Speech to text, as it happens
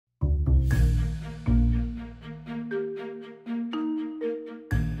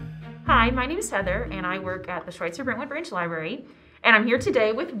Hi, my name is Heather, and I work at the Schweitzer-Brentwood Branch Library. And I'm here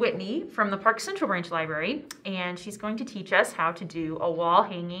today with Whitney from the Park Central Branch Library, and she's going to teach us how to do a wall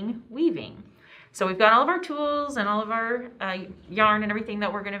hanging weaving. So we've got all of our tools and all of our yarn and everything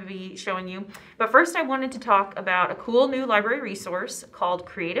that we're going to be showing you. But first I wanted to talk about a cool new library resource called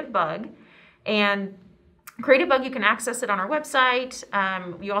Creative Bug. And Creative Bug, you can access it on our website.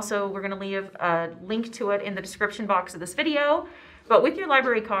 We're going to leave a link to it in the description box of this video. But with your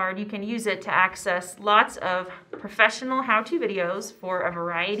library card, you can use it to access lots of professional how-to videos for a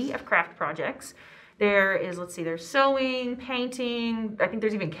variety of craft projects. There's sewing, painting, I think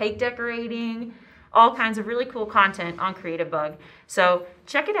there's even cake decorating, all kinds of really cool content on Creative Bug. So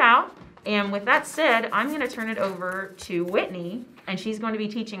check it out. And with that said, I'm going to turn it over to Whitney, and she's going to be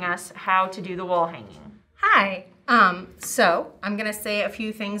teaching us how to do the wall hanging. Hi. So I'm going to say a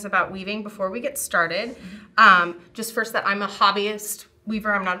few things about weaving before we get started. Just first that I'm a hobbyist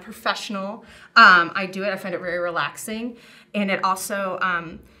weaver. I'm not a professional. I do it. I find it very relaxing. And it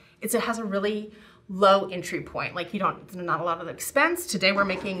also, it has a really low entry point. Like not a lot of expense. Today we're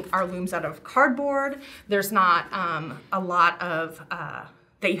making our looms out of cardboard. There's not a lot of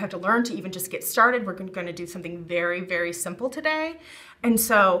that you have to learn to even just get started. We're going to do something very, very simple today. And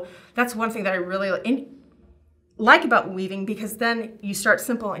so that's one thing that I really like about weaving, because then you start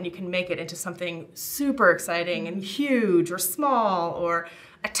simple and you can make it into something super exciting and huge or small or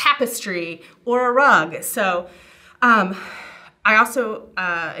a tapestry or a rug. So I also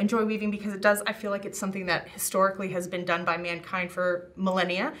enjoy weaving because I feel like it's something that historically has been done by mankind for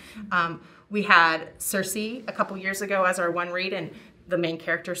millennia. We had Circe a couple years ago as our one read, and the main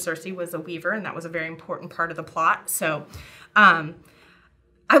character Circe was a weaver, and that was a very important part of the plot. So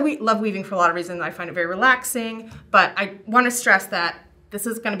I love weaving for a lot of reasons. I find it very relaxing, but I want to stress that this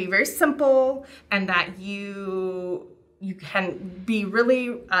is going to be very simple, and that you can be really,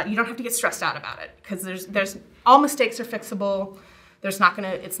 you don't have to get stressed out about it, because there's all mistakes are fixable. It's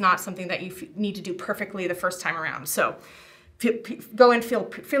not something that you need to do perfectly the first time around. So go in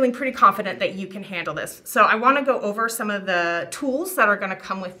feeling pretty confident that you can handle this. So I want to go over some of the tools that are going to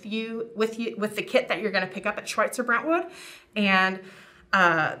come with the kit that you're going to pick up at Schweitzer-Brentwood, and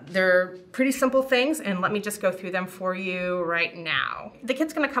they're pretty simple things, and let me just go through them for you right now. The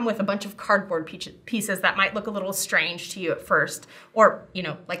kit's going to come with a bunch of cardboard pieces that might look a little strange to you at first, or,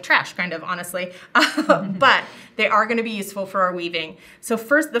 like trash, kind of, honestly. But they are going to be useful for our weaving. So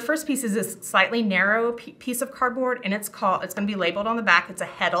the first piece is this slightly narrow piece of cardboard, and it's going to be labeled on the back. It's a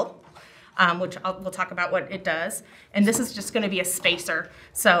heddle. Which we'll talk about what it does. And this is just going to be a spacer.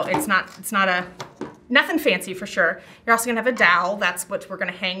 So it's not nothing fancy for sure. You're also going to have a dowel. That's what we're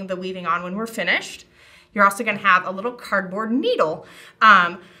going to hang the weaving on when we're finished. You're also going to have a little cardboard needle.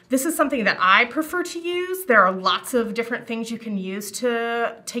 This is something that I prefer to use. There are lots of different things you can use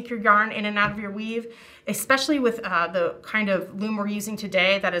to take your yarn in and out of your weave, especially with the kind of loom we're using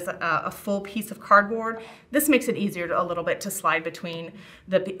today that is a full piece of cardboard. This makes it easier a little bit to slide between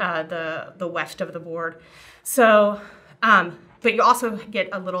the weft of the board. So, but you also get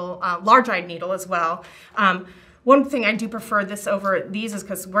a little large-eyed needle as well. One thing I do prefer this over these is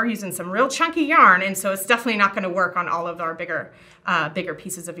because we're using some real chunky yarn, and so it's definitely not going to work on all of our bigger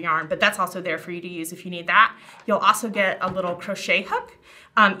pieces of yarn, but that's also there for you to use if you need that. You'll also get a little crochet hook.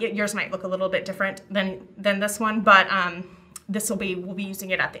 Yours might look a little bit different than this one, but we'll be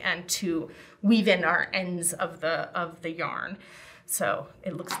using it at the end to weave in our ends of the yarn. So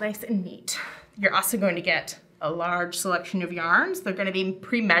it looks nice and neat. You're also going to get a large selection of yarns. They're going to be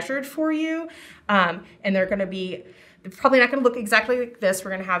pre-measured for you, and they're probably not going to look exactly like this. We're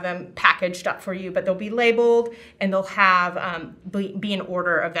going to have them packaged up for you, but they'll be labeled, and they'll have be in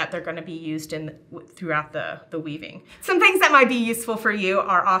order of that they're going to be used throughout the weaving. Some things that might be useful for you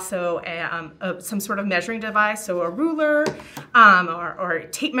are also some sort of measuring device, so a ruler or a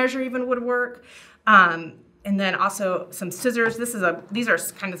tape measure even would work. And then also some scissors. These are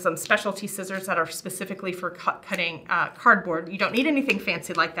kind of some specialty scissors that are specifically for cutting cardboard. You don't need anything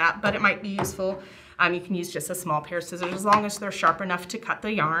fancy like that, but it might be useful. You can use just a small pair of scissors as long as they're sharp enough to cut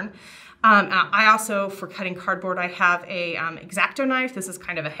the yarn. I also, for cutting cardboard, I have a X-Acto knife. This is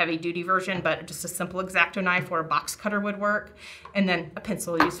kind of a heavy-duty version, but just a simple X-Acto knife or a box cutter would work. And then a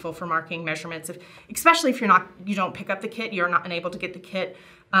pencil useful for marking measurements. Especially if you don't pick up the kit, you're not unable to get the kit.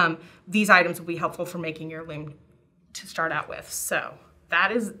 These items will be helpful for making your loom to start out with. So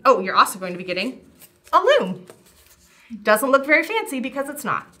that is, you're also going to be getting a loom. Doesn't look very fancy because it's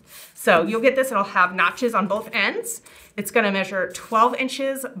not. So you'll get this, it'll have notches on both ends. It's going to measure 12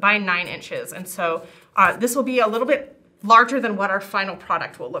 inches by 9 inches. And so this will be a little bit larger than what our final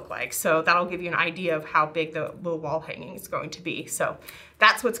product will look like. So that'll give you an idea of how big the wall hanging is going to be. So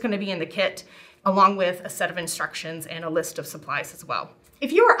that's what's going to be in the kit, along with a set of instructions and a list of supplies as well.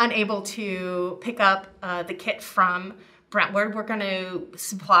 If you are unable to pick up the kit from Brentwood, we're going to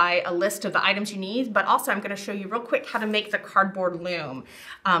supply a list of the items you need, but also I'm going to show you real quick how to make the cardboard loom.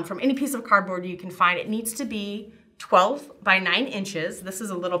 From any piece of cardboard you can find, it needs to be 12 by 9 inches. This is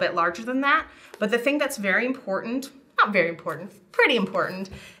a little bit larger than that, but the thing that's very important, not very important, pretty important,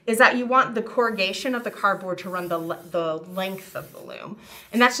 is that you want the corrugation of the cardboard to run the length of the loom.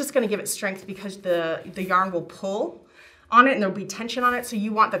 And that's just going to give it strength because the yarn will pull on it and there'll be tension on it, so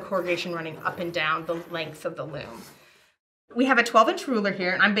you want the corrugation running up and down the length of the loom. We have a 12-inch ruler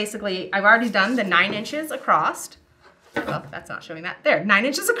here, and I've already done the 9 inches across. Well, that's not showing that. There, 9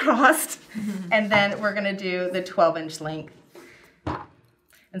 inches across. And then we're gonna do the 12-inch length.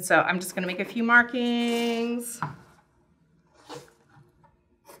 And so I'm just gonna make a few markings.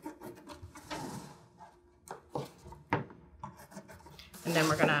 And then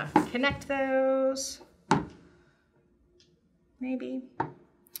we're gonna connect those. Maybe.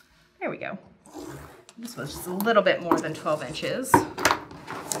 There we go. This was just a little bit more than 12 inches.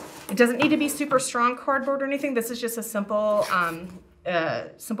 It doesn't need to be super strong cardboard or anything. This is just a simple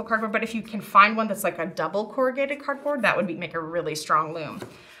cardboard, but if you can find one that's like a double corrugated cardboard, that would make a really strong loom.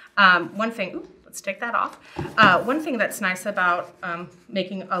 One thing, let's take that off. One thing that's nice about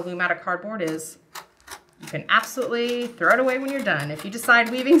making a loom out of cardboard is you can absolutely throw it away when you're done. If you decide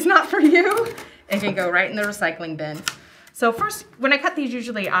weaving's not for you, it can go right in the recycling bin. So first, when I cut these,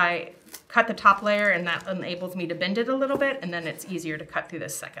 usually I cut the top layer, and that enables me to bend it a little bit, and then it's easier to cut through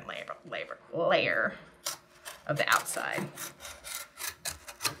this second layer of the outside.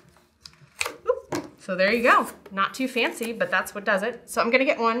 Oop. So there you go. Not too fancy, but that's what does it. So I'm gonna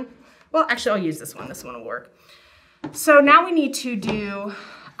get one. Well, actually I'll use this one. This one will work. So now we need to do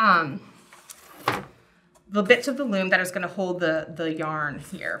the bits of the loom that is going to hold the yarn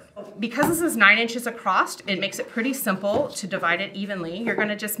here. Because this is 9 inches across, it makes it pretty simple to divide it evenly. You're going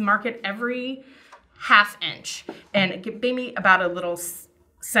to just mark it every ½ inch and give maybe about a little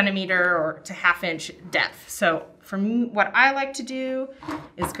centimeter or to ½ inch depth. So for me, what I like to do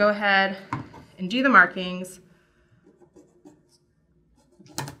is go ahead and do the markings.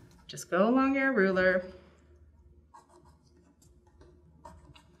 Just go along your ruler.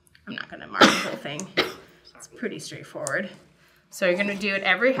 I'm not going to mark the whole thing. It's pretty straightforward. So you're going to do it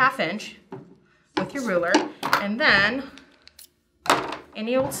every ½ inch with your ruler, and then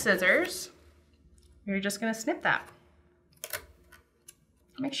any old scissors, you're just going to snip that.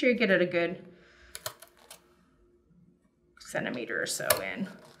 Make sure you get it a good centimeter or so in,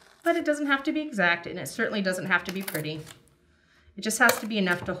 but it doesn't have to be exact, and it certainly doesn't have to be pretty. It just has to be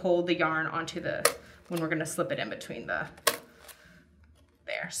enough to hold the yarn onto when we're going to slip it in between there.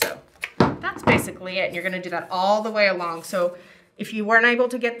 So that's basically it. And you're going to do that all the way along. So if you weren't able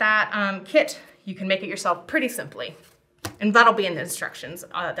to get that kit, you can make it yourself pretty simply. And that'll be in the instructions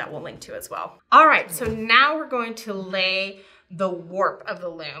that we'll link to as well. All right, so now we're going to lay the warp of the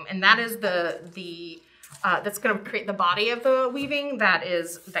loom. And that is that's going to create the body of the weaving that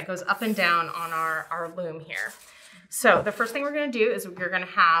goes up and down on our loom here. So the first thing we're going to do is you're going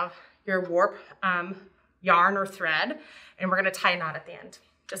to have your warp yarn or thread, and we're going to tie a knot at the end.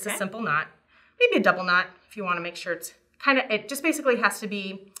 Just a simple knot, maybe a double knot if you want to make sure it just basically has to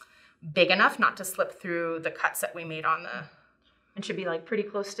be big enough not to slip through the cuts that we made on the. It should be like pretty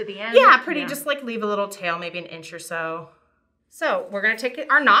close to the end. Yeah, pretty, just like leave a little tail, maybe an inch or so. So we're going to take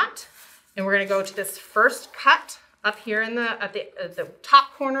our knot and we're going to go to this first cut up here at the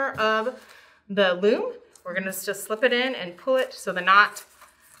top corner of the loom. We're going to just slip it in and pull it so the knot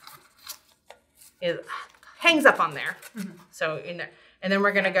hangs up on there. Mm-hmm. So in there. And then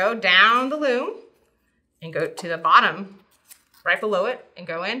we're going to go down the loom and go to the bottom right below it and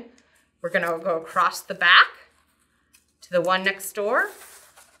go in. We're going to go across the back to the one next door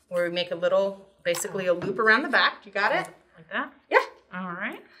where we make basically a loop around the back. You got it? Like that? Yeah. All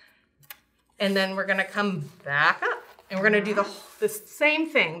right. And then we're going to come back up and we're going to do the same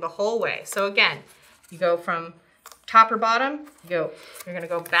thing the whole way. So again, you go from top or bottom, you're going to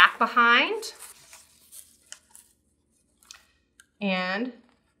go back behind and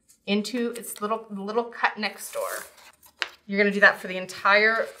into its little cut next door. You're going to do that for the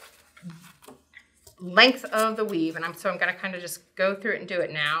entire length of the weave, and so I'm going to kind of just go through it and do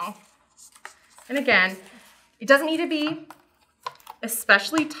it now. And again, it doesn't need to be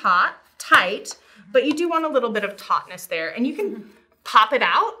especially tight, but you do want a little bit of tautness there, and you can pop it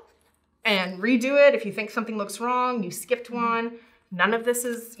out and redo it if you think something looks wrong, you skipped one. None of this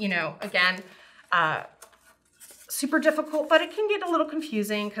is, again, super difficult, but it can get a little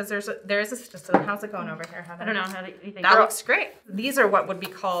confusing because there is a system. How's it going over here, Heather? I don't know. How do you think? That looks great. These are what would be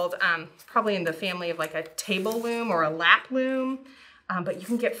called, probably in the family of like a table loom or a lap loom, but you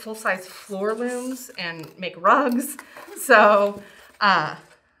can get full-size floor looms and make rugs. So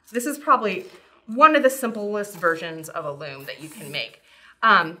this is probably one of the simplest versions of a loom that you can make.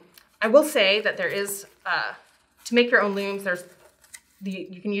 I will say that there is, to make your own looms,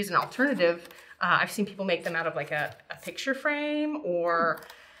 you can use an alternative. I've seen people make them out of like a picture frame or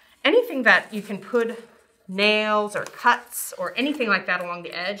anything that you can put nails or cuts or anything like that along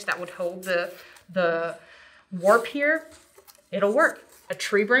the edge that would hold the warp here. It'll work. A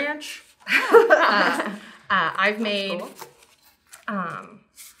tree branch. I've made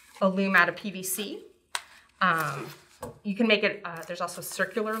a loom out of PVC. You can make it, there's also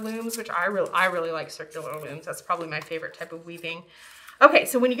circular looms, which I really like circular looms. That's probably my favorite type of weaving. Okay,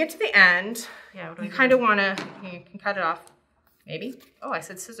 so when you get to the end, you kind of want to, you can cut it off, maybe. Oh, I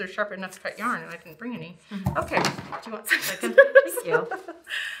said scissors sharp enough to cut yarn, and I didn't bring any. Okay, do you want some scissors? Thank you.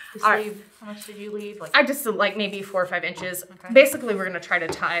 All right. How much did you leave? I just like maybe 4 or 5 inches. Okay. Basically, we're going to try to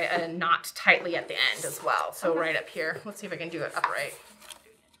tie a knot tightly at the end as well. So right up here. Let's see if I can do it upright.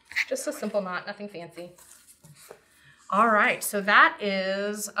 Just a simple knot, nothing fancy. All right, so that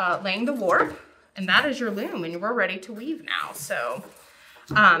is laying the warp, and that is your loom, and we're ready to weave now. So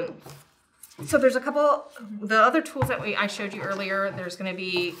there's a couple, the other tools that I showed you earlier. There's going to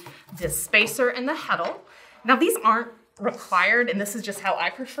be this spacer and the heddle. Now these aren't required, and this is just how I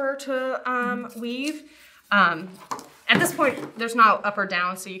prefer to weave. At this point, there's no up or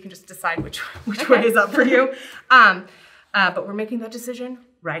down, so you can just decide which way is up for you. But we're making that decision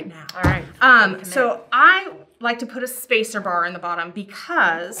right now. All right. So I like to put a spacer bar in the bottom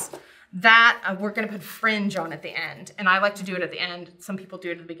because that we're going to put fringe on at the end, and I like to do it at the end. Some people do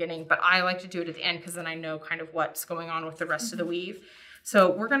it at the beginning, but I like to do it at the end because then I know kind of what's going on with the rest of the weave.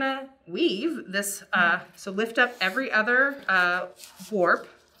 So we're going to weave this, so lift up every other warp.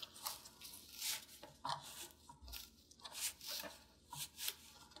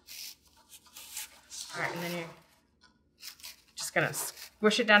 All right, and then you're just going to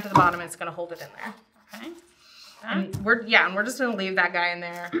squish it down to the bottom, and it's going to hold it in there. Okay. And we're just going to leave that guy in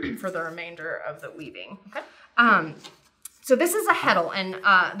there for the remainder of the weaving. Okay. So this is a heddle,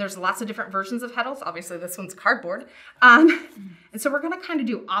 and there's lots of different versions of heddles. Obviously, this one's cardboard. And so we're going to kind of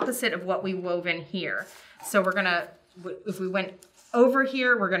do opposite of what we wove in here. So we're going to, if we went over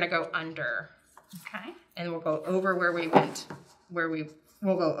here, we're going to go under. Okay. And we'll go over where we went, we'll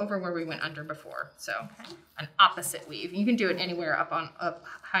go over where we went under before. So an opposite weave. You can do it anywhere up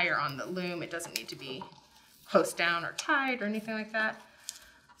higher on the loom. It doesn't need to be close down or tied or anything like that.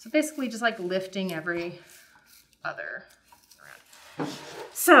 So basically just like lifting every other around.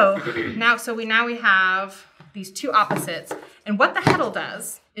 So now we have these two opposites, and what the heddle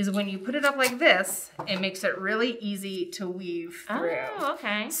does is when you put it up like this, it makes it really easy to weave through. Oh,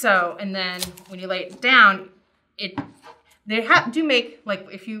 okay. So, and then when you lay it down, they do make, like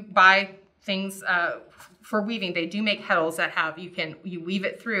if you buy things for weaving, they do make heddles that have, you weave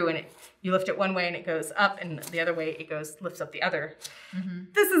it through and you lift it one way and it goes up, and the other way it lifts up the other.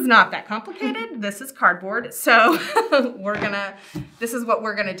 This is not that complicated. This is cardboard. So this is what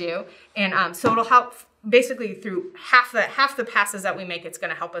we're gonna do. And so it'll help basically through half the passes that we make, it's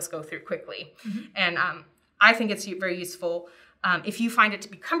gonna help us go through quickly. And I think it's very useful. If you find it to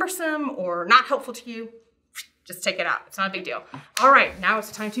be cumbersome or not helpful to you, just take it out. It's not a big deal. All right, now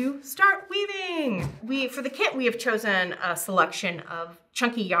it's time to start weaving. For the kit, we have chosen a selection of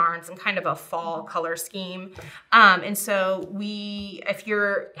chunky yarns and kind of a fall color scheme. And so if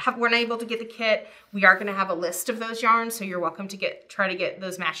we're not able to get the kit, we are gonna have a list of those yarns, so you're welcome to try to get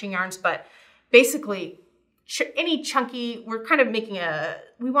those matching yarns. But basically, any chunky, we're kind of making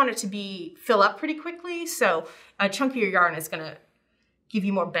we want it to fill up pretty quickly, so a chunkier yarn is gonna give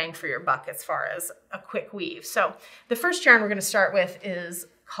you more bang for your buck as far as a quick weave. So the first yarn we're gonna start with is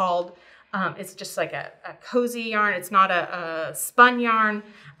called, it's just like a cozy yarn. It's not a spun yarn,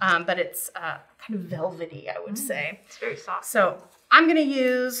 but it's kind of velvety, I would say. It's very soft. So I'm gonna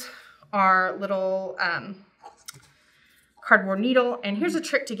use our little cardboard needle, and here's a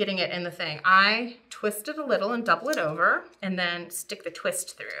trick to getting it in the thing. I twist it a little and double it over, and then stick the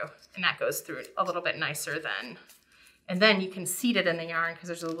twist through, and that goes through a little bit nicer then. And then you can seat it in the yarn because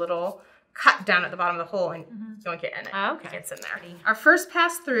there's a little cut down at the bottom of the hole, and don't get in it. Okay. It gets in there. Our first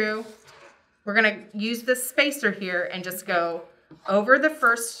pass through, we're gonna use this spacer here and just go over the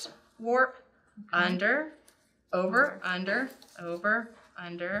first warp, under, over, under, over,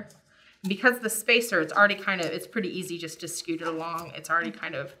 under. Because the spacer, it's already it's pretty easy just to scoot it along. It's already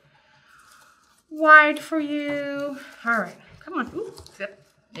kind of wide for you. All right, come on. Ooh, zip.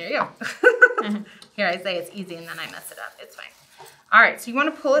 There you go. Here, I say it's easy and then I mess it up. It's fine. All right, so you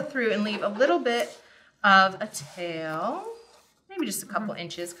want to pull it through and leave a little bit of a tail, maybe just a couple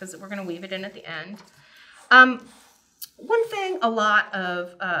inches because we're going to weave it in at the end. One thing, a lot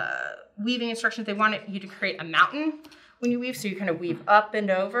of weaving instructions, they want you to create a mountain when you weave, so you kind of weave up and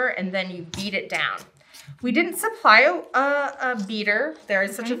over and then you beat it down. We didn't supply a beater. There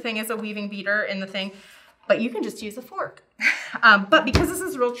is such a thing as a weaving beater in the thing, but you can just use a fork. But because this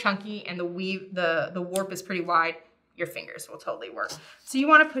is real chunky and the warp is pretty wide, your fingers will totally work. So you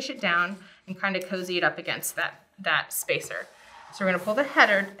want to push it down and kind of cozy it up against that spacer. So we're going to pull the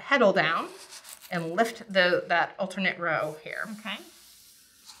heddle down and lift that alternate row here. Okay.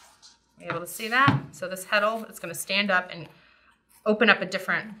 You able to see that? So this heddle is going to stand up and open up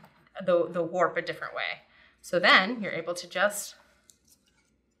the warp a different way. So then you're able to just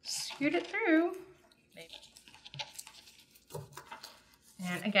scoot it through.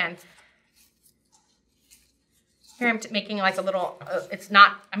 And again, here I'm making like a little,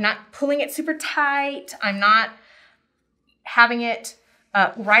 I'm not pulling it super tight. I'm not having it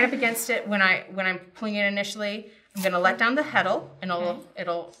right up against it when I'm pulling it initially. I'm gonna let down the heddle and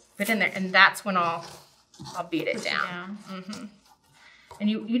it'll fit in there, and that's when I'll beat it down. And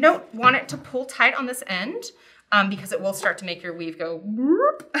you don't want it to pull tight on this end because it will start to make your weave go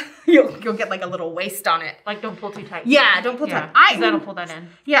whoop. You'll get like a little waist on it. Like don't pull too tight. Yeah, don't pull tight. That'll pull that in.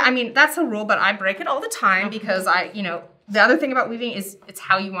 Yeah, I mean, that's a rule, but I break it all the time because the other thing about weaving is it's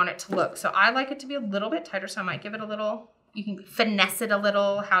how you want it to look. So I like it to be a little bit tighter, so I might give it a little, you can finesse it a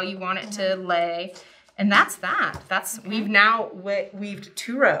little, how you want it to lay. And that's that. We've now weaved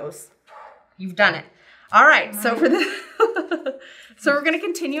 2 rows. You've done it. All right, so for the, so we're gonna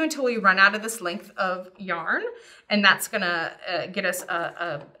continue until we run out of this length of yarn, and that's gonna get us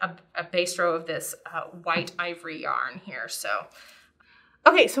a base row of this white ivory yarn here. So,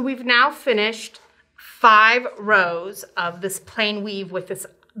 okay, so we've now finished 5 rows of this plain weave with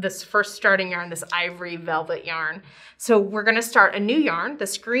this first starting yarn, this ivory velvet yarn. So we're gonna start a new yarn,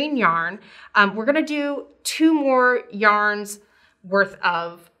 this green yarn. We're gonna do 2 more yarns worth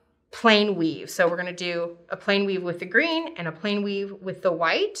of plain weave. So we're gonna do a plain weave with the green and a plain weave with the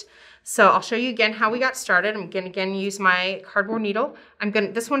white. So I'll show you again how we got started. I'm gonna again use my cardboard needle.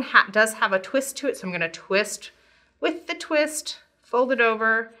 This one does have a twist to it, so I'm gonna twist with the twist, fold it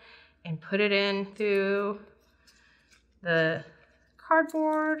over, and put it in through the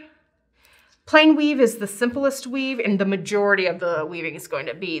cardboard. Plain weave is the simplest weave, and the majority of the weaving is going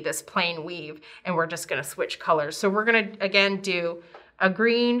to be this plain weave, and we're just gonna switch colors. So we're gonna, again, do a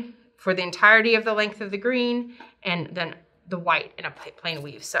green for the entirety of the length of the green, and then the white in a plain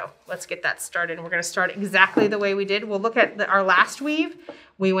weave. So let's get that started. And we're gonna start exactly the way we did. We'll look at our last weave.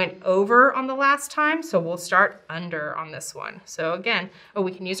 We went over on the last time, so we'll start under on this one. So again,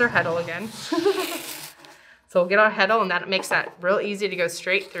 we can use our heddle again. So we'll get our heddle, and that makes that real easy to go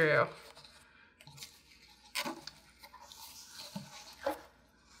straight through.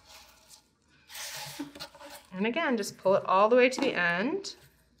 And again, just pull it all the way to the end.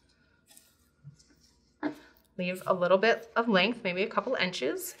 Leave a little bit of length, maybe a couple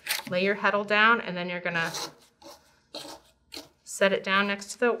inches. Lay your heddle down, and then you're gonna set it down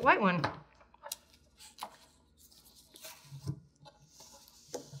next to the white one.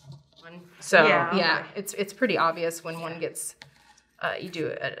 So yeah, it's pretty obvious when one gets, you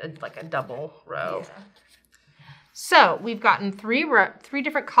do like a double row. Yeah. So we've gotten 3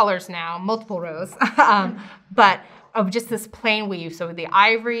 different colors now, multiple rows, but of just this plain weave. So the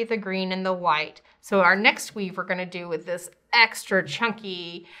ivory, the green, and the white. So our next weave we're gonna do with this extra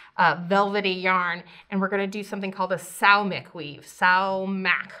chunky velvety yarn, and we're gonna do something called a soumak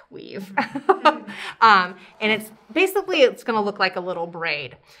weave. And it's basically, it's gonna look like a little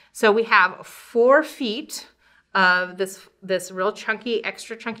braid. So we have 4 feet of this real chunky,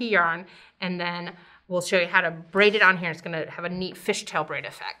 extra chunky yarn, and then we'll show you how to braid it on here. It's gonna have a neat fishtail braid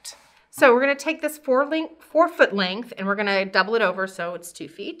effect. So we're gonna take this 4 foot length, and we're gonna double it over so it's 2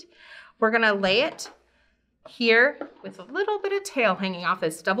 feet. We're gonna lay it here with a little bit of tail hanging off,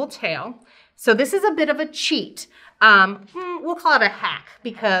 this double tail. So this is a bit of a cheat. We'll call it a hack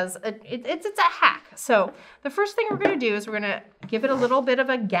because it's a hack. So the first thing we're gonna do is we're gonna give it a little bit of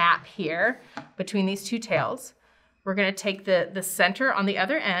a gap here between these 2 tails. We're gonna take the center on the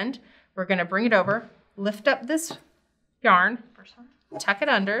other end. We're gonna bring it over, lift up this yarn, tuck it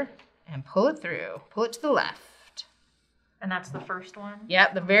under, and pull it through. Pull it to the left. And that's the first one?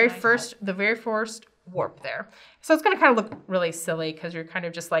 Yeah, the very first warp there. So it's gonna kind of look really silly because you're kind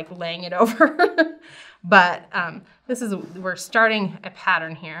of just like laying it over. But we're starting a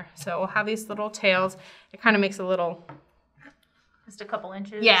pattern here. So we'll have these little tails. It kind of makes a little, just a couple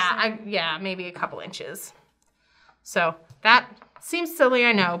inches. Yeah, maybe a couple inches. So that seems silly,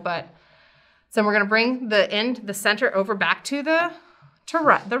 I know, but so we're gonna bring the center over back to the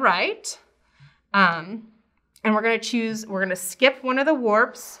right. And we're gonna skip one of the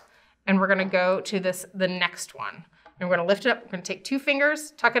warps and we're gonna go to the next one. And we're gonna lift it up. We're gonna take 2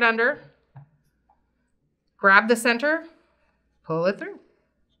 fingers, tuck it under, grab the center, pull it through.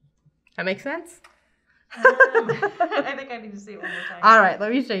 That makes sense? I think I need to see it one more time. All right,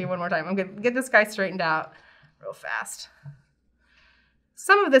 let me show you one more time. I'm gonna get this guy straightened out real fast.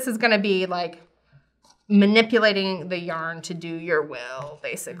 Some of this is gonna be like manipulating the yarn to do your will,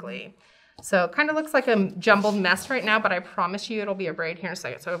 basically. So it kind of looks like a jumbled mess right now, but I promise you it'll be a braid here in a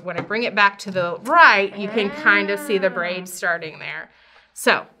second. So when I bring it back to the right, you can kind of see the braid starting there.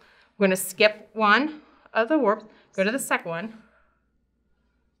 So we're gonna skip one of the warps, go to the second one.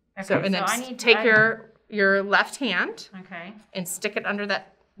 Okay, and then take your left hand and stick it under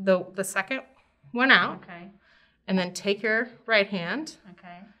the second one out. Okay. And then take your right hand.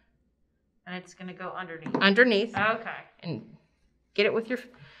 Okay. And it's gonna go underneath. Underneath. Okay. And get it with your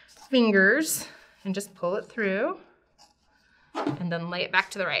fingers and just pull it through. And then lay it back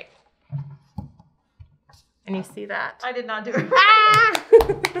to the right. And you see that? I did not do it. Ah!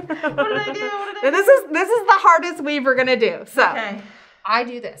 What did I do? This is the hardest weave we're gonna do. So I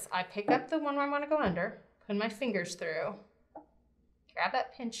do this. I pick up the one where I want to go under, put my fingers through, grab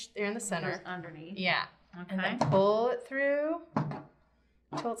that pinch there in the center. Goes underneath. Yeah. Okay. And then pull it through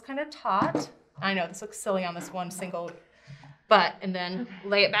until it's kind of taut. I know this looks silly on this one single, and then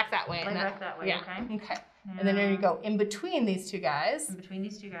lay it back that way. Lay it back that way. Yeah. Okay. Okay. And then you go in between these two guys. In between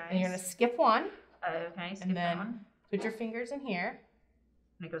these two guys. And you're gonna skip one. Okay. Skip and then that one. Put your fingers in here.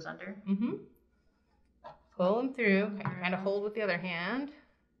 And it goes under. Mm-hmm. Pull them through. Kind of hold with the other hand.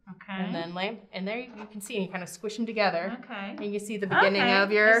 Okay. And then lay, and there you can see, you kind of squish them together. Okay. And you see the beginning of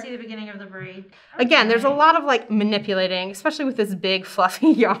your... I see the beginning of the braid. Again, there's a lot of like manipulating, especially with this big fluffy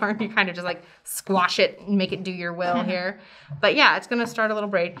yarn. You kind of just like squash it and make it do your will here. But yeah, it's gonna start a little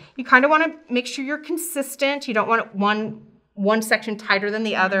braid. You kind of wanna make sure you're consistent. You don't want it one section tighter than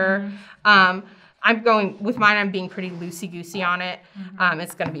the other. I'm going, with mine, I'm being pretty loosey-goosey on it.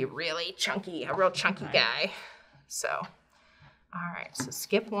 It's gonna be really chunky, a real chunky guy. So. All right, so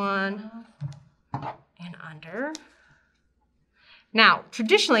skip one and under. Now,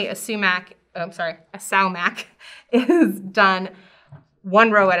 traditionally, a soumak is done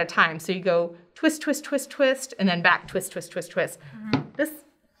one row at a time. So you go twist, twist, twist, twist, and then back, twist, twist, twist, twist. This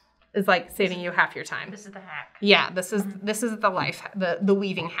is like saving you half your time. This is the hack. Yeah, this is the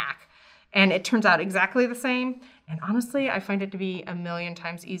weaving hack. And it turns out exactly the same. And honestly, I find it to be a million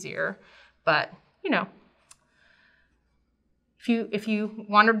times easier. But, you know, if you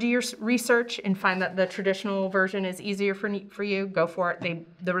want to do your research and find that the traditional version is easier for you, go for it.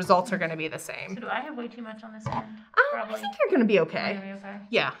 The results are going to be the same. So do I have way too much on this end? I think you're going to be okay. Okay.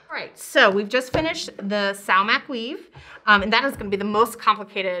 Yeah. All right. So we've just finished the soumak weave, and that is going to be the most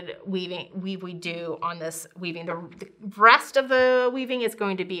complicated weave we do on this weaving. The rest of the weaving is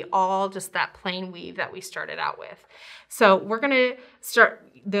going to be all just that plain weave that we started out with. So we're going to start.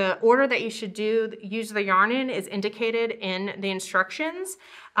 The order that you should use the yarn in is indicated in the instructions.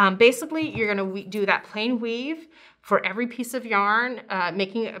 Basically, you're going to do that plain weave for every piece of yarn,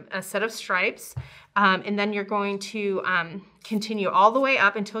 making a set of stripes. And then you're going to continue all the way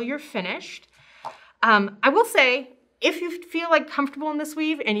up until you're finished. I will say, if you feel like comfortable in this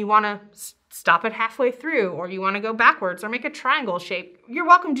weave and you want to stop it halfway through, or you want to go backwards or make a triangle shape, you're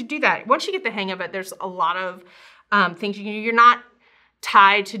welcome to do that. Once you get the hang of it, there's a lot of things you're not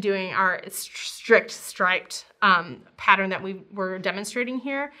tied to doing our strict striped pattern that we were demonstrating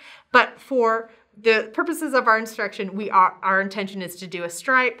here. But for the purposes of our instruction, our intention is to do a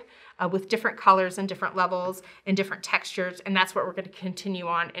stripe with different colors and different levels and different textures, and that's what we're going to continue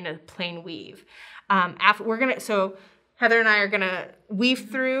on in a plain weave. So Heather and I are going to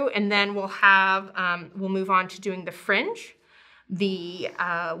weave through, and then we'll move on to doing the fringe, the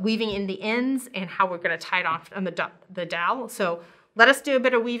weaving in the ends, and how we're going to tie it off on the dowel. So let us do a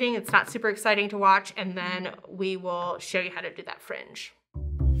bit of weaving. It's not super exciting to watch, and then we will show you how to do that fringe.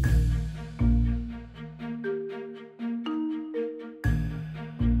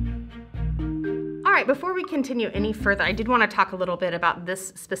 All right, before we continue any further, I did want to talk a little bit about this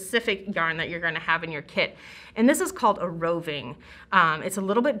specific yarn that you're going to have in your kit. And this is called a roving. It's a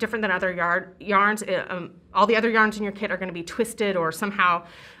little bit different than other yarns. All the other yarns in your kit are going to be twisted or somehow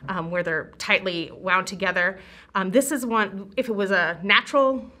where they're tightly wound together. This is one, if it was a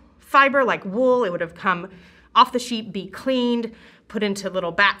natural fiber like wool, it would have come off the sheep, be cleaned, put into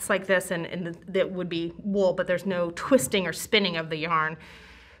little bats like this, and that would be wool, but there's no twisting or spinning of the yarn.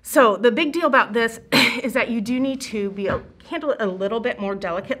 So the big deal about this is that you do need to handle it a little bit more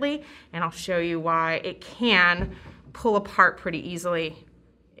delicately, and I'll show you why. It can pull apart pretty easily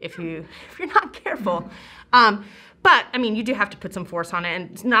if you're not careful. But I mean, you do have to put some force on it,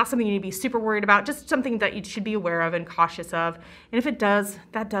 and it's not something you need to be super worried about, just something that you should be aware of and cautious of. And if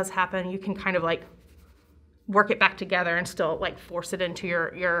that does happen, you can kind of like work it back together and still like force it into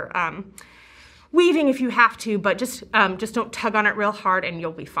your weaving if you have to, but just don't tug on it real hard and you'll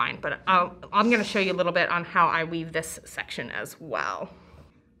be fine. But I'm going to show you a little bit on how I weave this section as well.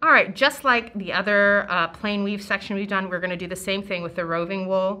 All right, just like the other plain weave section we've done, we're going to do the same thing with the roving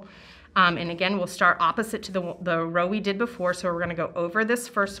wool. And again, we'll start opposite to the row we did before. So we're going to go over this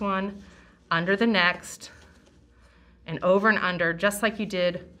first one, under the next, and over and under, just like you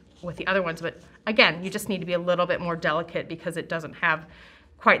did with the other ones. But again, you just need to be a little bit more delicate because it doesn't have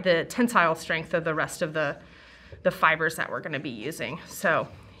quite the tensile strength of the rest of the fibers that we're going to be using. So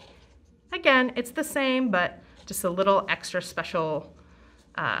again, it's the same, but just a little extra special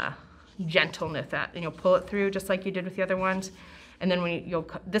gentleness that, pull it through just like you did with the other ones. And then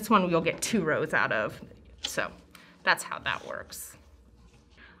this one you'll get 2 rows out of. So that's how that works.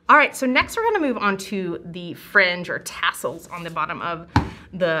 All right, so next we're going to move on to the fringe or tassels on the bottom of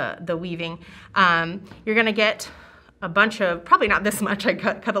the weaving. You're going to get a bunch of, probably not this much, I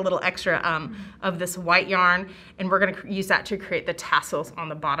cut a little extra of this white yarn, and we're going to use that to create the tassels on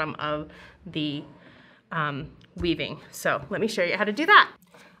the bottom of the weaving. So let me show you how to do that.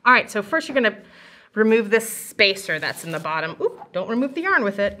 All right, so first you're going to remove this spacer that's in the bottom. Ooh, don't remove the yarn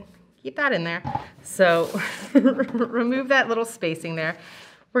with it. Keep that in there. So remove that little spacing there.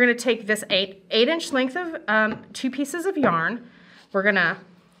 We're going to take this 8-inch length of 2 pieces of yarn. We're going to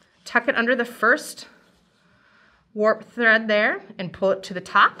tuck it under the first warp thread there and pull it to the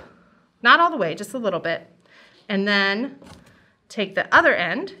top. Not all the way, just a little bit. And then take the other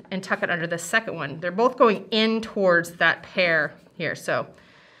end and tuck it under the second one. They're both going in towards that pair here. So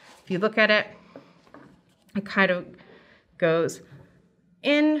if you look at it, it kind of goes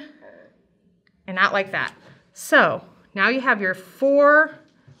in and out like that. So now you have your 4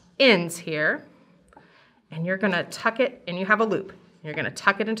 ends here, and you're going to tuck it, and you have a loop. You're going to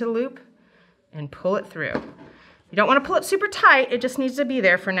tuck it into the loop and pull it through. You don't want to pull it super tight, it just needs to be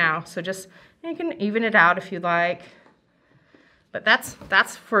there for now. So just, you can even it out if you like. But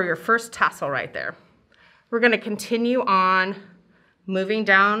that's for your first tassel right there. We're going to continue on moving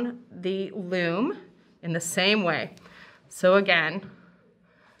down the loom in the same way. So again,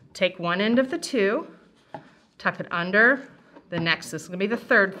 take one end of the 2, tuck it under the next. This is going to be the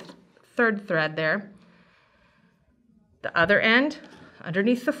third thread there. The other end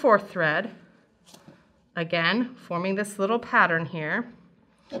underneath the 4th thread. Again, forming this little pattern here.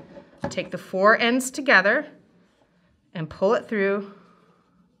 Take the 4 ends together and pull it through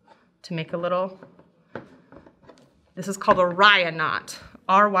to make a little, this is called a rya knot,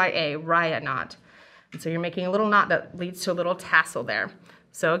 R-Y-A, rya knot. And so you're making a little knot that leads to a little tassel there.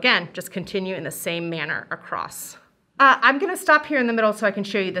 So again, just continue in the same manner across. I'm going to stop here in the middle so I can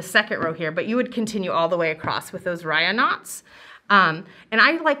show you the second row here, but you would continue all the way across with those rya knots. And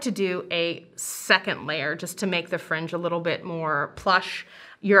I like to do a second layer just to make the fringe a little bit more plush.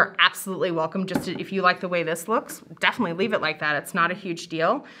 You're absolutely welcome if you like the way this looks, definitely leave it like that. It's not a huge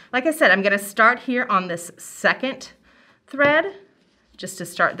deal. Like I said, I'm going to start here on this second thread just to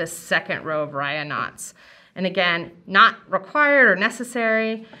start this second row of rya knots. And again, not required or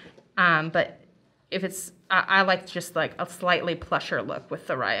necessary, but if it's, I like just like a slightly plusher look with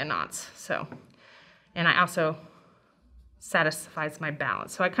the rya knots. So, and I also satisfies my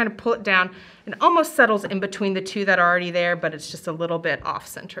balance. So I kind of pull it down and almost settles in between the 2 that are already there, but it's just a little bit off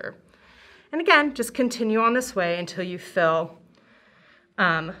center. And again, just continue on this way until you fill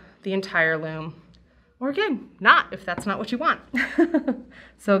the entire loom. Or again, not if that's not what you want.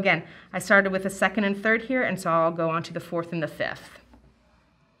 So again, I started with the 2nd and 3rd here, and so I'll go on to the 4th and the 5th.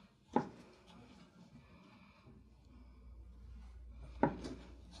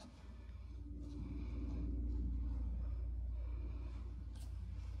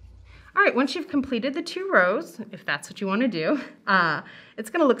 All right, once you've completed the 2 rows, if that's what you want to do, it's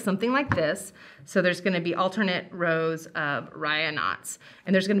going to look something like this. So there's going to be alternate rows of raya knots,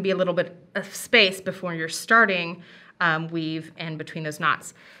 and there's going to be a little bit of space before you're starting weave and between those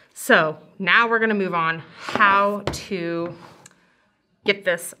knots. So now we're going to move on how to get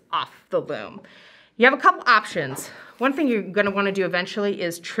this off the loom. You have a couple options. One thing you're going to want to do eventually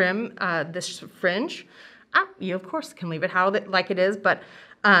is trim this fringe. You of course can leave it how like it is, but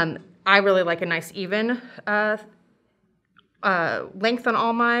I really like a nice even length on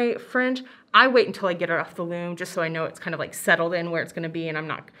all my fringe. I wait until I get it off the loom just so I know it's kind of like settled in where it's going to be and I'm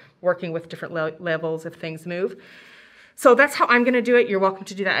not working with different levels if things move. So that's how I'm going to do it. You're welcome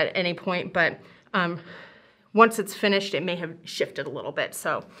to do that at any point, but once it's finished, it may have shifted a little bit.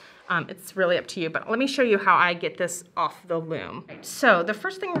 So it's really up to you, but let me show you how I get this off the loom. So the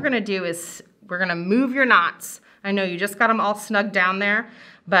first thing we're going to do is we're going to move your knots. I know you just got them all snug down there,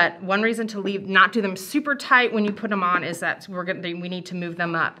 but one reason to not do them super tight when you put them on is that we need to move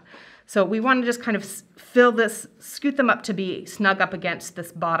them up. So we want to just kind of scoot them up to be snug up against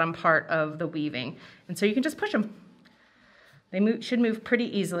this bottom part of the weaving. And so you can just push them. They should move pretty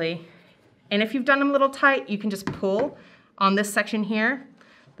easily. And if you've done them a little tight, you can just pull on this section here,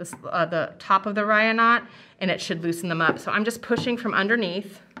 the top of the raya knot, and it should loosen them up. So I'm just pushing from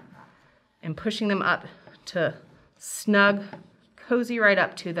underneath and pushing them up to snug, cozy right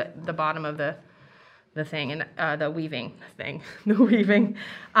up to the bottom of the thing and the weaving thing, the weaving.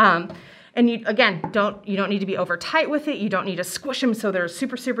 And you don't need to be over tight with it. You don't need to squish them so they're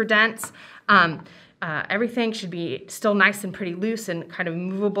super, super dense. Everything should be still nice and pretty loose and kind of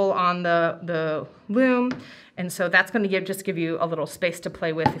movable on the loom. And so that's going to just give you a little space to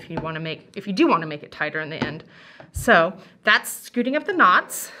play with if you do want to make it tighter in the end. So that's scooting up the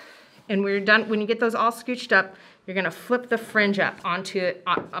knots. And we're done. When you get those all scooched up, you're going to flip the fringe up onto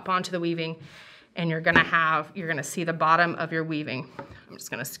the weaving, and you're going to see the bottom of your weaving. I'm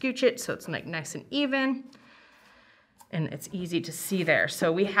just going to scooch it so it's like nice and even, and it's easy to see there.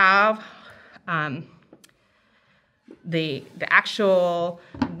 So we have the actual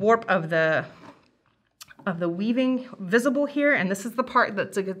warp of the weaving visible here, and this is the part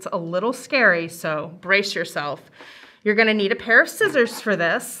that gets a little scary. So brace yourself. You're going to need a pair of scissors for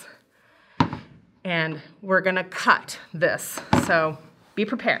this. And we're gonna cut this, so be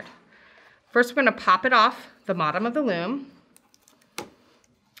prepared. First, we're gonna pop it off the bottom of the loom,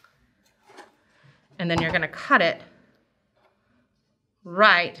 and then you're gonna cut it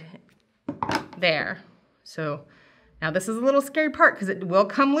right there. So now this is a little scary part because it will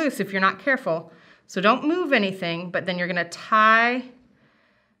come loose if you're not careful. So don't move anything, but then you're gonna tie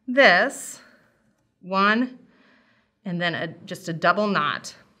this one and then just a double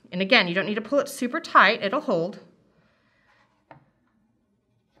knot. And again, you don't need to pull it super tight, it'll hold.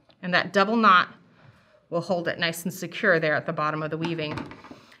 And that double knot will hold it nice and secure there at the bottom of the weaving.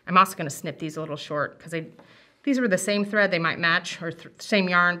 I'm also gonna snip these a little short because these were the same thread, they might match, or same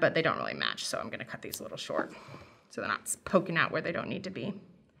yarn, but they don't really match. So I'm gonna cut these a little short so they're not poking out where they don't need to be.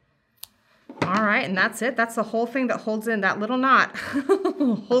 All right, and that's it. That's the whole thing that holds in that little knot.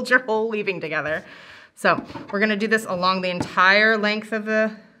 Holds your whole weaving together. So we're gonna do this along the entire length of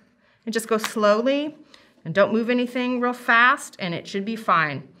and just go slowly and don't move anything real fast and it should be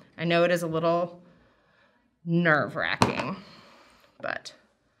fine. I know it is a little nerve-wracking, but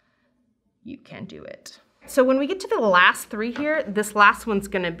you can do it. So when we get to the last 3 here, this last one's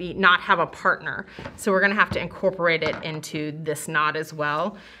gonna not have a partner. So we're gonna have to incorporate it into this knot as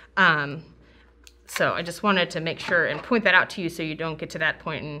well. So I just wanted to make sure and point that out to you so you don't get to that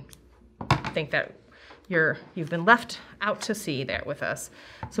point and think that you've been left out to sea there with us.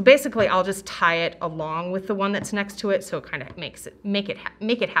 So basically I'll just tie it along with the one that's next to it so it kind of make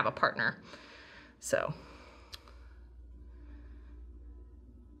it have a partner. So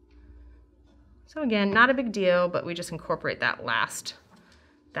again, not a big deal, but we just incorporate that last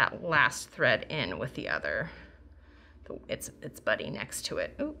thread in with the other. Its buddy next to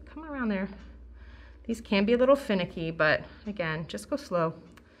it. Oh, come around there. These can be a little finicky, but again, just go slow.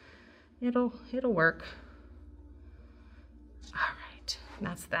 It'll work. All right,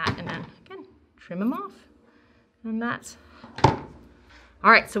 that's that. And then again, trim them off. And that's,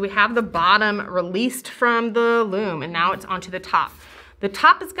 all right, so we have the bottom released from the loom and now it's onto the top. The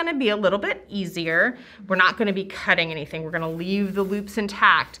top is gonna be a little bit easier. We're not gonna be cutting anything. We're gonna leave the loops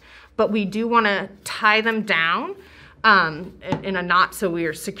intact, but we do wanna tie them down in a knot so we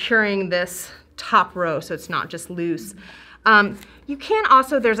are securing this top row so it's not just loose. You can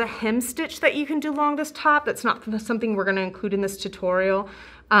also, there's a hem stitch that you can do along this top. That's not something we're gonna include in this tutorial,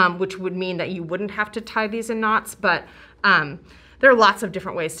 which would mean that you wouldn't have to tie these in knots, but There are lots of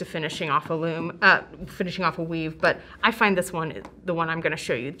different ways to finishing off a loom, finishing off a weave, but I find this one, the one I'm gonna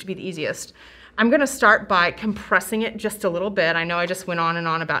show you, to be the easiest. I'm gonna start by compressing it just a little bit. I know I just went on and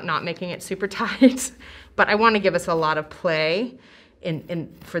on about not making it super tight, but I wanna give us a lot of play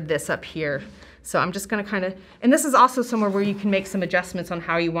for this up here. So I'm just gonna kind of, and this is also somewhere where you can make some adjustments on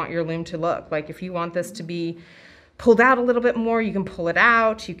how you want your loom to look. Like if you want this to be pulled out a little bit more, you can pull it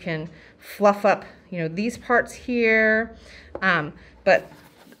out. You can fluff up, you know, these parts here. But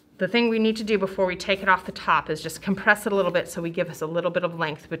the thing we need to do before we take it off the top is just compress it a little bit so we give us a little bit of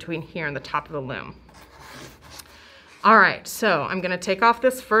length between here and the top of the loom. All right, so I'm gonna take off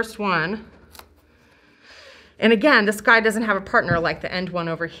this first one. And again, this guy doesn't have a partner like the end one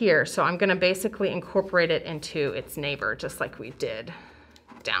over here, so I'm gonna basically incorporate it into its neighbor, just like we did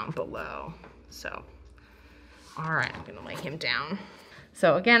down below. So, all right, I'm gonna lay him down.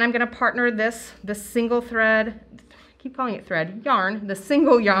 So again, I'm gonna partner this single thread, I keep calling it thread, yarn, the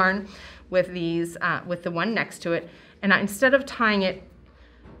single yarn with these, with the one next to it. And instead of tying it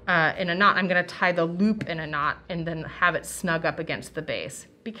in a knot, I'm gonna tie the loop in a knot and then have it snug up against the base.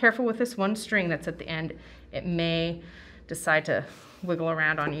 Be careful with this one string that's at the end. It may decide to wiggle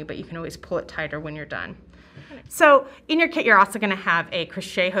around on you, but you can always pull it tighter when you're done. So in your kit, you're also gonna have a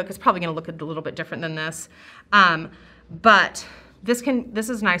crochet hook. It's probably gonna look a little bit different than this. But this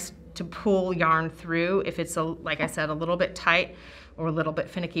is nice to pull yarn through if it's, like I said, a little bit tight or a little bit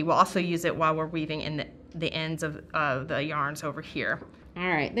finicky. We'll also use it while we're weaving in the ends of the yarns over here. All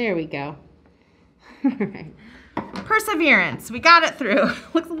right, there we go. All right. Perseverance, we got it through.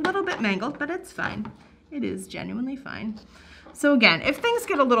 Looks a little bit mangled, but it's fine. It is genuinely fine. So again, if things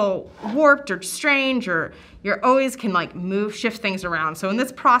get a little warped or strange, or you always can like shift things around. So in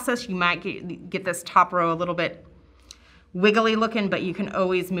this process, you might get this top row a little bit wiggly looking, but you can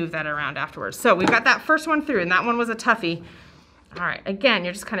always move that around afterwards. So we've got that first one through, and that one was a toughie. All right, again,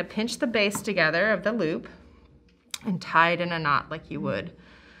 you're just kind of pinch the base together of the loop and tie it in a knot like you would.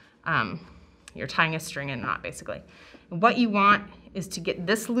 You're tying a string in a knot, basically. And what you want is to get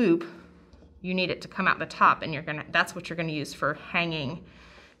this loop, you need it to come out the top, and that's what you're gonna use for hanging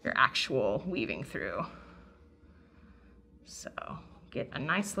your actual weaving through. So get a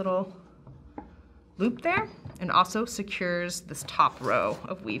nice little loop there, and also secures this top row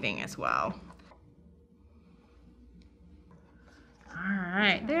of weaving as well. All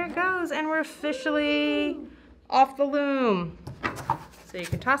right, there it goes, and we're officially off the loom. So you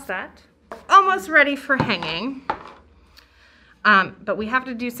can toss that. Almost ready for hanging. But we have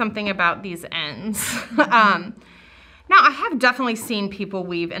to do something about these ends. Now, I have definitely seen people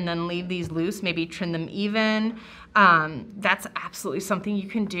weave and then leave these loose, maybe trim them even. That's absolutely something you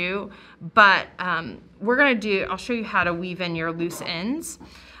can do. But I'll show you how to weave in your loose ends.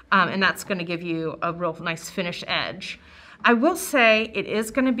 And that's gonna give you a real nice finished edge. I will say it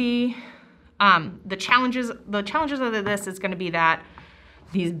is gonna be, the challenges of this is gonna be that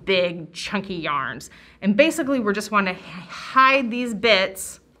these big chunky yarns. And basically we're just wanting to hide these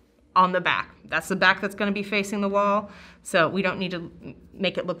bits on the back. That's the back that's gonna be facing the wall. So we don't need to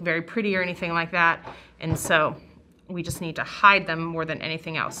make it look very pretty or anything like that. And so we just need to hide them more than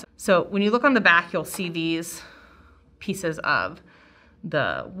anything else. So when you look on the back, you'll see these pieces of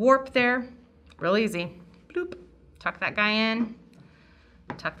the warp there. Real easy. Bloop. Tuck that guy in,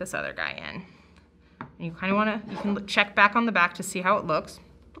 tuck this other guy in. And you kind of you can check back on the back to see how it looks.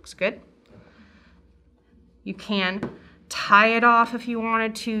 Looks good. You can tie it off if you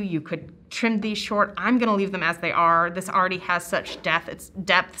wanted to. You could trim these short. I'm gonna leave them as they are. This already has such depth.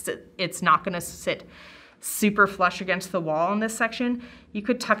 It's not gonna sit super flush against the wall in this section. You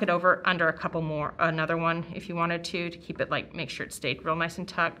could tuck it over under another one if you wanted to keep it make sure it stayed real nice and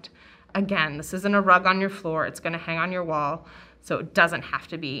tucked. Again, this isn't a rug on your floor. It's gonna hang on your wall, so it doesn't have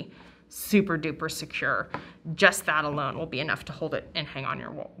to be super duper secure. Just that alone will be enough to hold it and hang on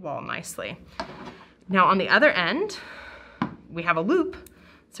your wall nicely. Now on the other end, we have a loop.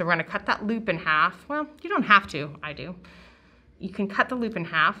 So we're gonna cut that loop in half. Well, you don't have to, I do. You can cut the loop in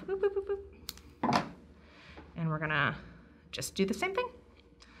half. Boop, boop, boop, boop. And we're gonna just do the same thing.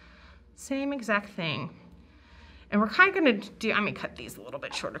 Same exact thing. And we're kind of gonna cut these a little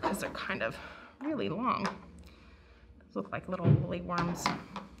bit shorter because they're kind of really long. Those look like little woolly worms.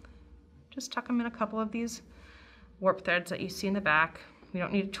 Just tuck them in a couple of these warp threads that you see in the back. We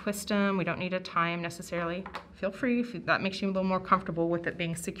don't need to twist them. We don't need to tie them necessarily. Feel free if that makes you a little more comfortable with it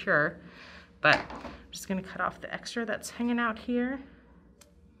being secure. But I'm just gonna cut off the extra that's hanging out here.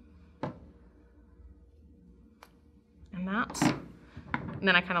 And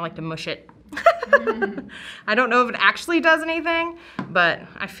then I kind of like to mush it. I don't know if it actually does anything, but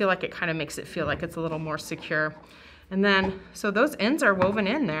I feel like it kind of makes it feel like it's a little more secure. And then, so those ends are woven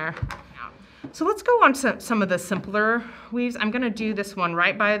in there. So let's go on to some of the simpler weaves. I'm gonna do this one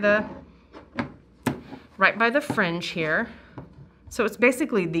right by the fringe here. So it's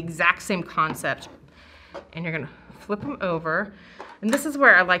basically the exact same concept. And you're gonna flip them over. And this is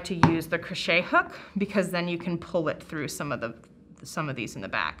where I like to use the crochet hook because then you can pull it through some of these in the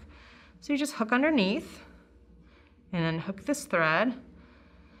back. So you just hook underneath and then hook this thread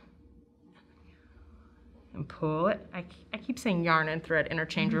and pull it. I keep saying yarn and thread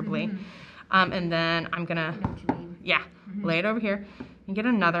interchangeably. And then I'm gonna, lay it over here and get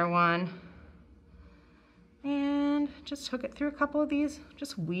another one and just hook it through a couple of these.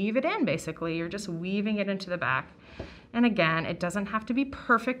 Just weave it in, basically. You're just weaving it into the back. And again, it doesn't have to be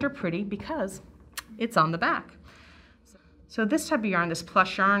perfect or pretty because it's on the back. So this type of yarn, this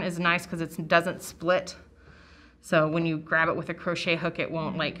plush yarn, is nice because it doesn't split. So when you grab it with a crochet hook, it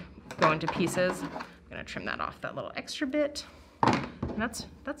won't like go into pieces. I'm gonna trim that off, that little extra bit. And that's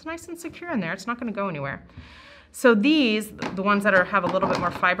nice and secure in there. It's not gonna go anywhere. So these, the ones that have a little bit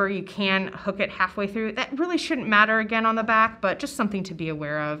more fiber, you can hook it halfway through. That really shouldn't matter again on the back, but just something to be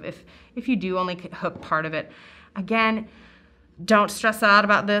aware of if you do only hook part of it. Again, don't stress out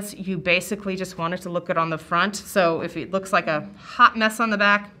about this. You basically just want it to look good on the front. So if it looks like a hot mess on the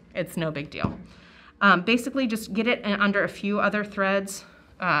back, it's no big deal. Basically just get it under a few other threads,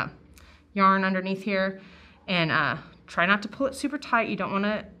 yarn underneath here, and try not to pull it super tight. You don't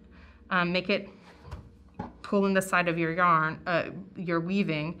want to make it pull in the side of your yarn, your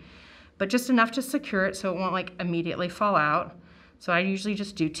weaving, but just enough to secure it so it won't like immediately fall out. So I usually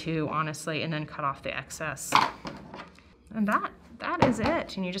just do 2, honestly, and then cut off the excess. And that is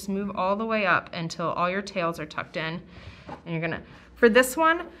it. And you just move all the way up until all your tails are tucked in. And you're gonna, for this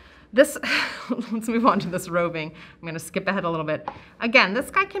one, let's move on to this roving. I'm gonna skip ahead a little bit. Again, this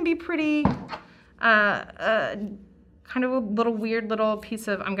guy can be pretty, kind of a little weird little piece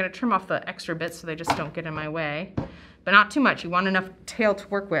of, I'm gonna trim off the extra bits so they just don't get in my way, but not too much. You want enough tail to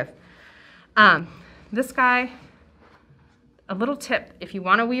work with. This guy, a little tip, if you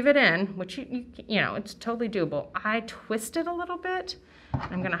wanna weave it in, which you know, it's totally doable. I twist it a little bit.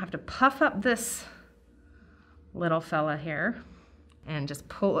 I'm gonna have to puff up this little fella here and just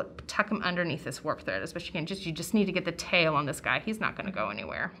pull it, tuck him underneath this warp thread as best you can. You just need to get the tail on this guy. He's not gonna go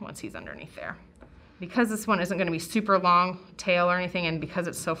anywhere once he's underneath there. Because this one isn't gonna be super long tail or anything, and because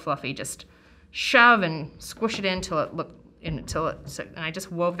it's so fluffy, just shove and squish it in until and I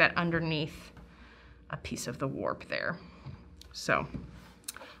just wove that underneath a piece of the warp there. So,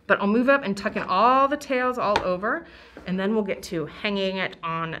 but I'll move up and tuck in all the tails all over, and then we'll get to hanging it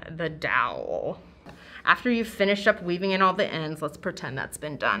on the dowel. After you've finished up weaving in all the ends, let's pretend that's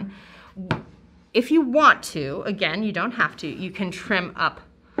been done. If you want to, again, you don't have to, you can trim up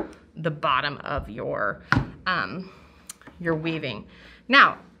the bottom of your weaving.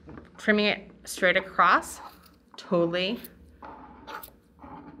 Now, trimming it straight across, totally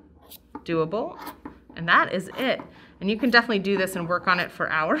doable, and that is it. And you can definitely do this and work on it for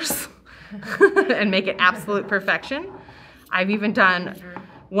hours and make it absolute perfection. I've even done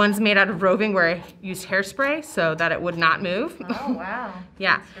ones made out of roving where I used hairspray so that it would not move. Oh, wow.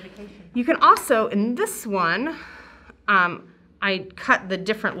 Yeah. That's dedication. You can also, in this one, I cut the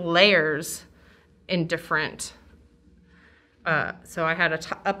different layers in different, so I had an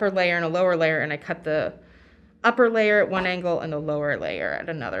upper layer and a lower layer, and I cut the upper layer at one angle and the lower layer at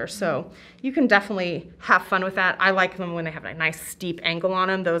another. So you can definitely have fun with that. I like them when they have a nice steep angle on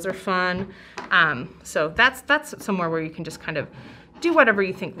them. Those are fun. So that's somewhere where you can just kind of do whatever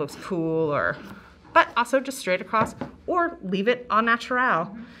you think looks cool, but also just straight across or leave it au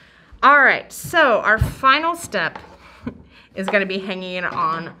naturel. All right, so our final step is gonna be hanging it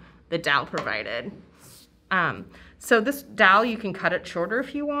on the dowel provided. So this dowel, you can cut it shorter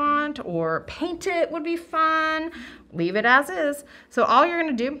if you want, or paint it would be fun. Leave it as is. So all you're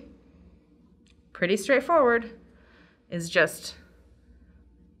gonna do, pretty straightforward, is just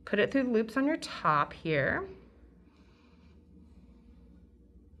put it through the loops on your top here.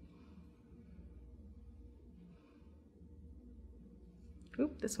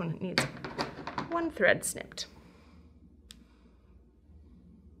 Oop, this one needs one thread snipped.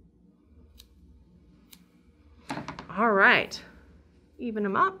 All right, even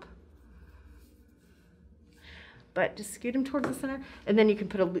them up, but just scoot them towards the center, and then you can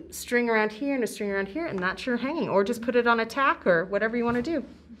put a string around here and a string around here, and that's your hanging, or just put it on a tack or whatever you want to do,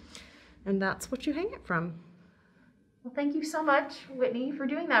 and that's what you hang it from. Well, thank you so much, Whitney, for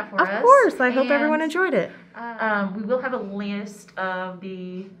doing that for us. Of course, I hope everyone enjoyed it. We will have a list of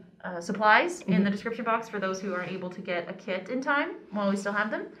the supplies in the description box for those who aren't able to get a kit in time while we still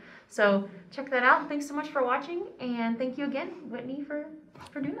have them. So check that out. Thanks so much for watching, and thank you again, Whitney, for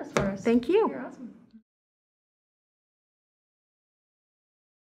doing this for us. Thank you. You're awesome.